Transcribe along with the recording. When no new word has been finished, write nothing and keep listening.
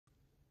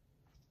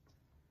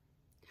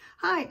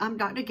Hi, I'm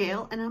Dr.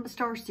 Gail, and I'm a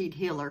starseed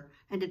healer.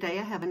 And today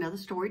I have another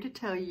story to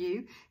tell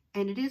you,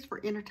 and it is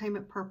for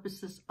entertainment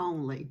purposes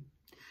only.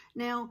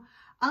 Now,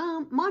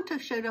 Monto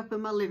showed up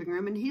in my living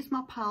room, and he's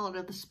my pilot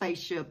of the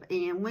spaceship.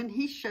 And when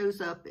he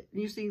shows up, it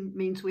usually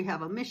means we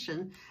have a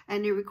mission,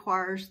 and it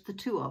requires the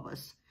two of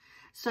us.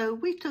 So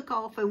we took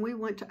off and we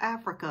went to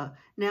Africa.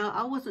 Now,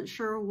 I wasn't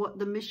sure what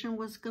the mission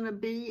was going to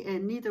be,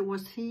 and neither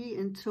was he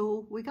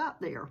until we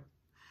got there.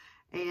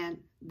 And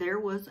there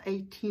was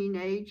a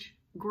teenage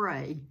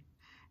gray.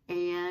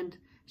 And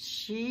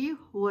she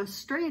was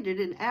stranded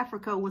in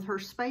Africa with her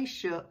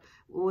spaceship,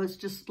 was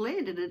just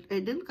landed. It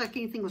didn't look like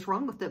anything was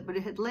wrong with it, but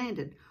it had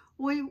landed.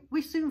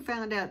 We soon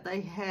found out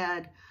they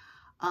had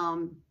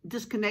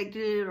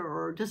disconnected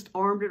or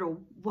disarmed it or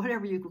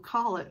whatever you could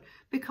call it,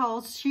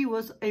 because she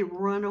was a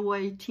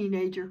runaway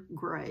teenager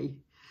gray.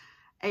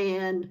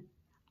 And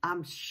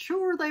I'm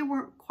sure they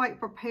weren't quite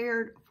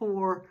prepared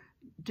for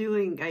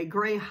doing a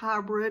gray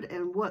hybrid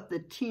and what the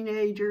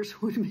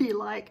teenagers would be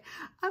like.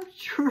 I'm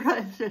sure I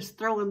was just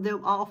throwing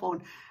them off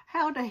on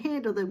how to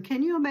handle them.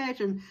 Can you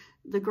imagine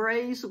the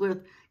grays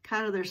with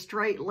kind of their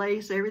straight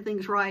lace,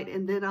 everything's right,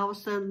 and then all of a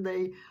sudden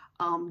they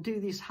do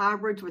these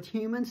hybrids with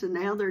humans, and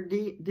now they're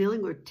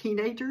dealing with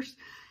teenagers?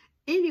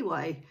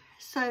 Anyway,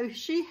 so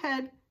she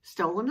had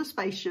stolen a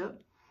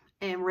spaceship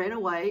and ran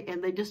away,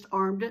 and they just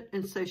armed it,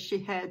 and so she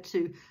had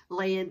to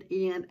land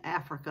in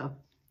Africa.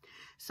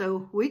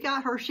 So we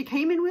got her. She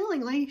came in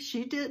willingly.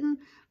 She didn't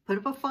put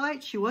up a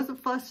fight. She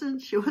wasn't fussing.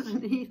 She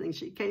wasn't anything.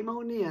 She came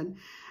on in.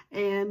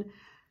 And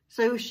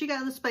so she got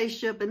in the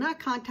spaceship, and I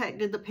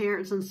contacted the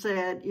parents and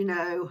said, you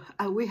know,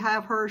 we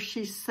have her.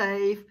 She's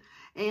safe.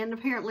 And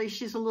apparently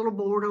she's a little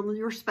bored on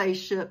your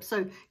spaceship.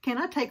 So can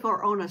I take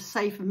her on a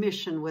safe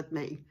mission with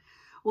me?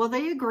 Well,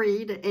 they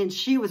agreed, and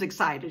she was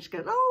excited. She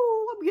goes,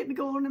 oh, I'm getting to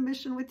go on a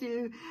mission with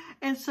you.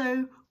 And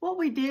so what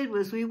we did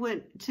was we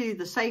went to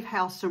the safe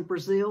house in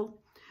Brazil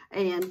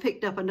and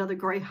picked up another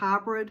gray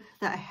hybrid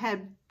that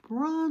had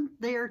run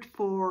there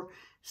for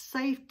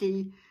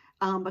safety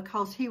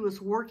because he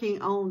was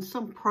working on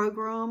some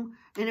program,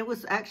 and it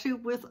was actually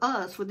with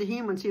us, with the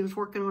humans. He was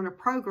working on a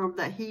program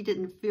that he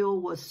didn't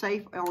feel was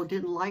safe or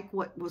didn't like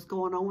what was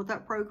going on with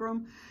that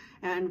program.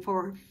 And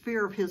for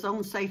fear of his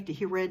own safety,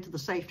 he ran to the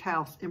safe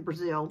house in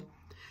Brazil.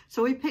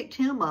 So we picked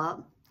him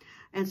up,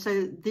 and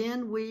so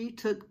then we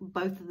took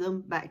both of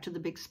them back to the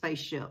big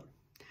spaceship.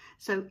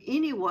 So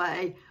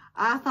anyway,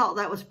 I thought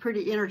that was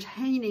pretty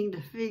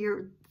entertaining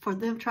for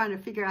them trying to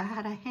figure out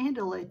how to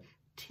handle a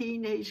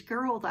teenage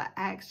girl that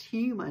acts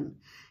human.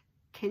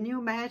 Can you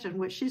imagine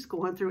what she's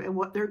going through and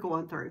what they're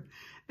going through?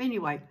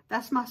 Anyway,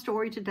 that's my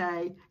story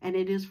today, and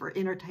it is for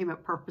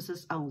entertainment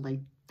purposes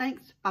only.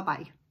 Thanks.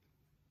 Bye-bye.